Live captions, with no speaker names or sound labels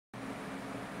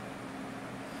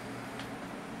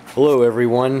Hello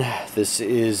everyone, this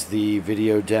is the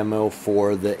video demo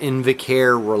for the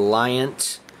Invacare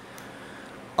Reliant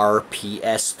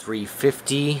RPS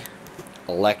 350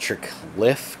 electric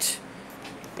lift,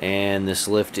 and this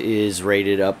lift is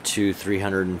rated up to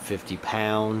 350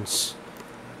 pounds.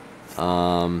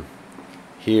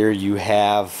 Here you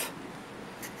have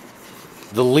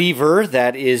the lever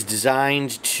that is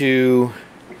designed to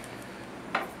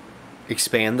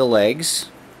expand the legs.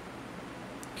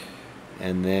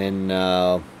 And then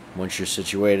once you're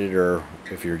situated, or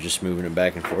if you're just moving it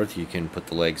back and forth, you can put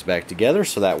the legs back together,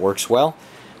 so that works well.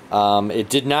 It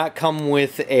did not come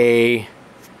with a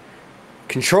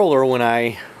controller when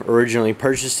I originally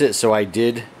purchased it, so I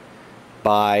did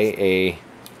buy a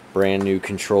brand new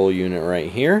control unit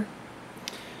right here.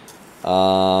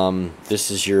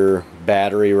 This is your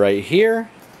battery right here,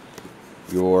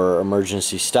 your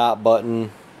emergency stop button,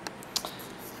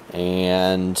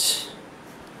 and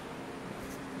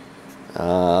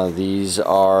these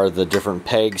are the different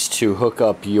pegs to hook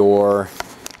up your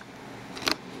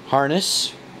harness,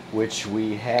 which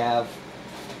we have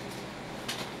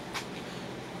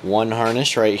one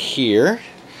harness right here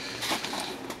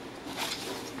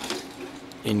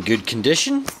in good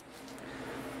condition.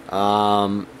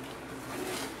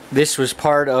 This was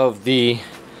part of the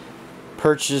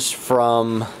purchase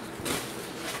from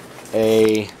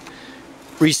a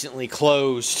recently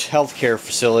closed healthcare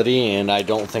facility, and I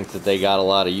don't think that they got a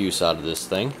lot of use out of this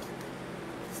thing.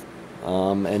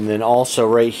 And then also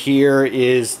right here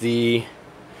is the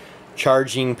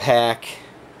charging pack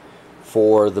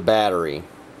for the battery.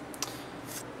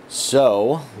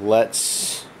 So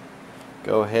let's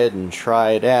go ahead and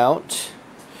try it out.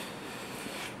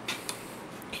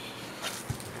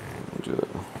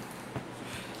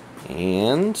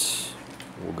 And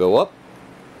we'll go up.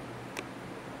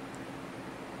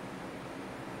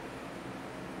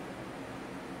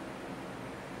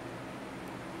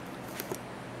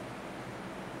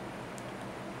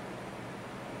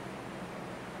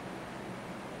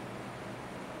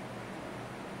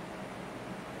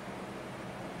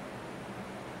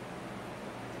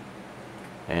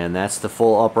 And that's the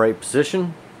full upright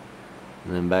position.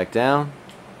 And then back down.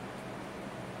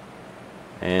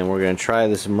 And we're going to try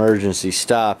this emergency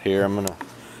stop here. I'm going to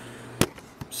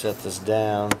set this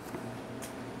down.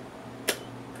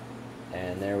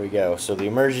 And there we go. So the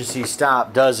emergency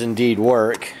stop does indeed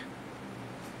work.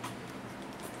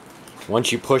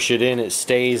 Once you push it in, it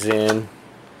stays in.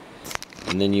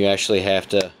 And then you actually have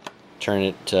to turn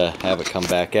it to have it come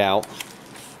back out.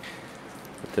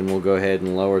 Then we'll go ahead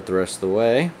and lower it the rest of the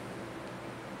way.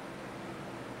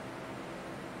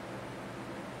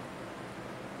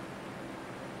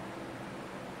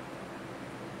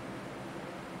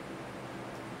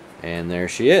 And there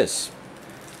she is.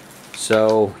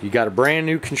 So you got a brand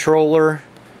new controller,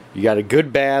 you got a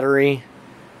good battery,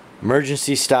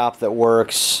 emergency stop that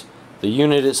works. The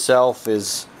unit itself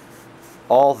is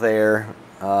all there,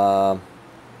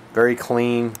 very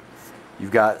clean.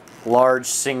 You've got large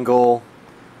single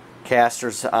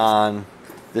casters on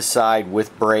this side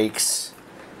with brakes,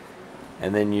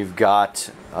 and then you've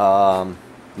got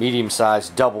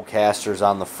medium-sized double casters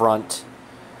on the front.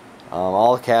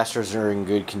 All the casters are in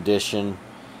good condition.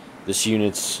 This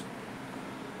unit's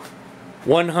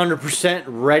 100%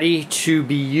 ready to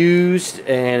be used,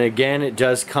 and again, it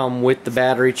does come with the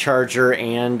battery charger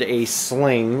and a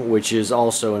sling, which is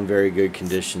also in very good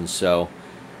condition. So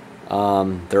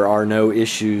there are no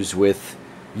issues with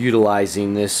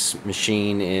utilizing this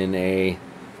machine in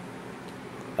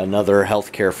another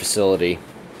healthcare facility.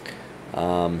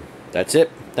 That's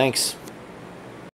it. Thanks.